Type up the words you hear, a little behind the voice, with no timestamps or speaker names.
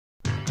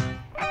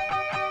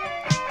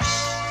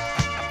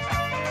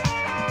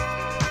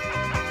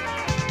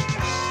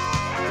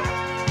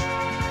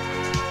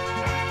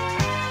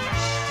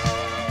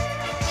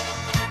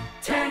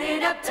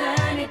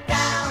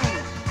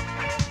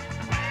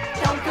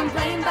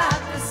complain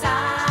about the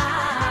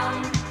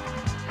sound.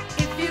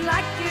 If you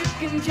like, you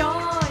can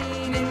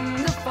join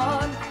in the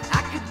fun.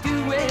 I could do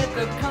with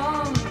the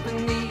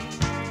company.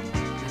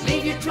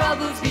 Leave your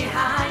troubles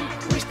behind.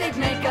 Wish they'd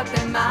make up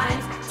their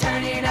minds.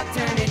 Turn it up,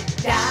 turn it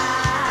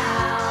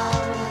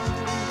down.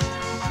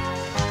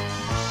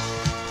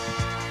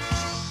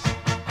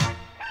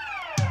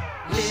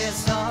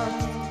 Listen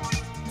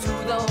to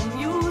the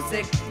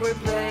music we're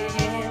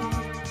playing.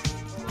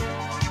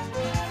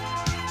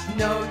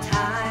 No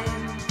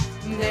time,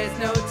 there's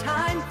no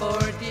time for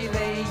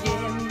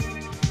delaying.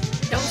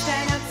 Don't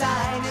stand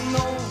outside in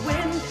the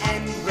wind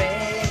and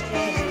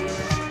rain.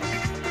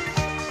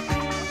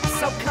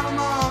 So come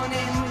on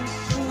in,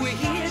 we're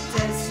here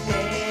to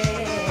stay.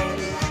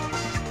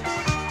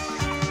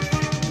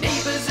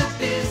 Neighbors are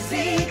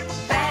busy,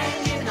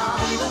 banging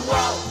on the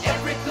wall.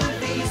 Every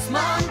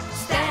policeman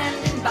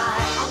standing by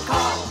on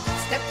call.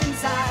 Step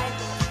inside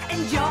and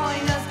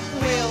join us,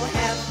 we'll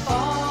have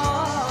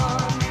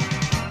fun.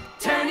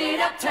 Turn it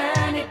up,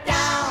 turn it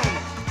down.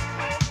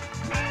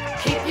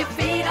 Keep your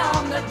feet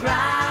on the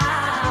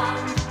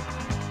ground.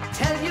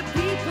 Tell your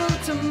people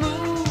to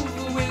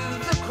move with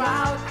the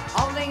crowd.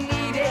 All they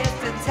need is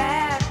to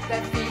tap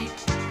their feet.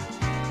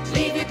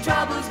 Leave your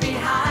troubles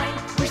behind.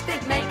 Wish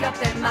they'd make up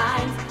their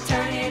minds.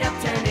 Turn it up,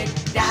 turn it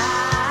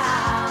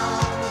down.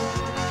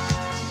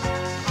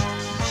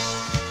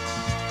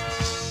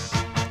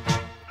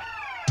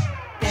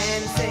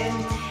 Dancing,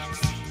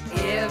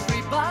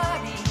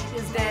 everybody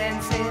is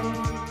dancing.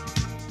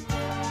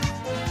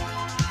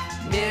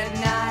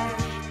 Midnight,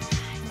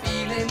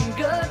 feeling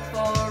good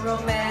for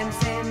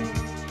romancing.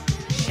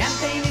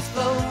 Champagne is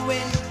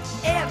flowing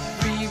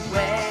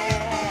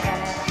everywhere.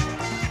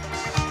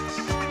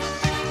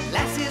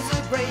 Glasses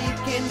are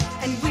breaking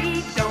and we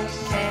don't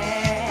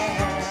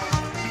care.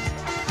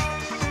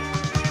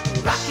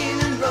 Rocking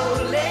and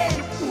rolling,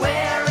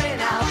 wearing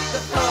out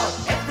the floor.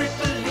 Every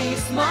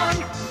policeman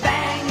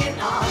banging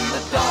on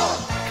the door.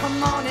 Come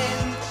on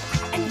in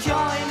and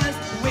join us,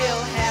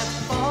 we'll have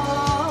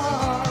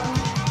fun.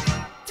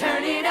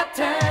 Turn it up,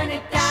 turn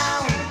it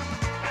down.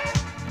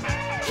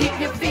 Keep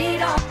your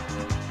feet up.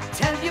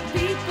 Tell your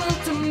people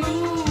to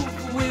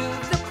move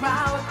with the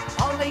crowd.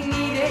 All they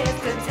need is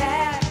to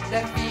tap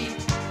their feet.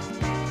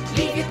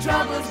 Leave your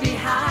troubles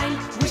behind.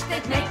 Wish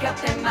they'd make up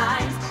their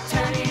minds.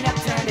 Turn it up,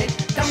 turn it.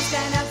 Don't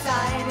stand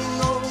outside in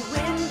the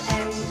wind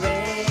and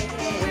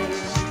rain.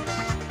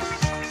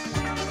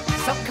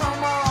 So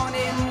come on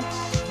in,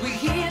 we're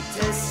here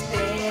to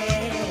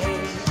stay.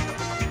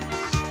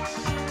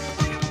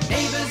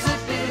 Neighbors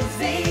are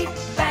busy,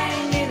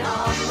 banging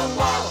on the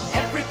wall.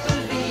 Every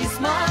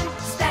policeman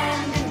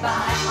standing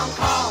by on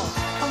call.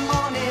 Come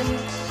on in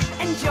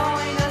and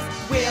join us,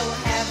 we'll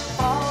have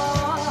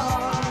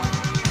fun.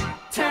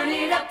 Turn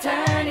it up,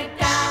 turn it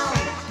down.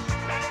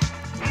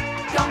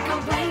 Don't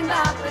complain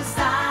about the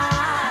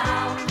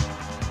sound.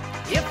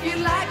 If you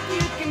like,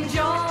 you can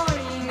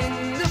join in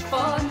the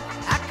fun.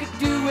 I could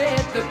do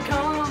with the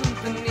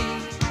company.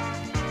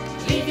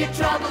 Leave your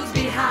troubles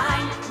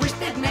behind. Wish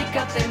they'd make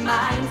up their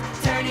minds.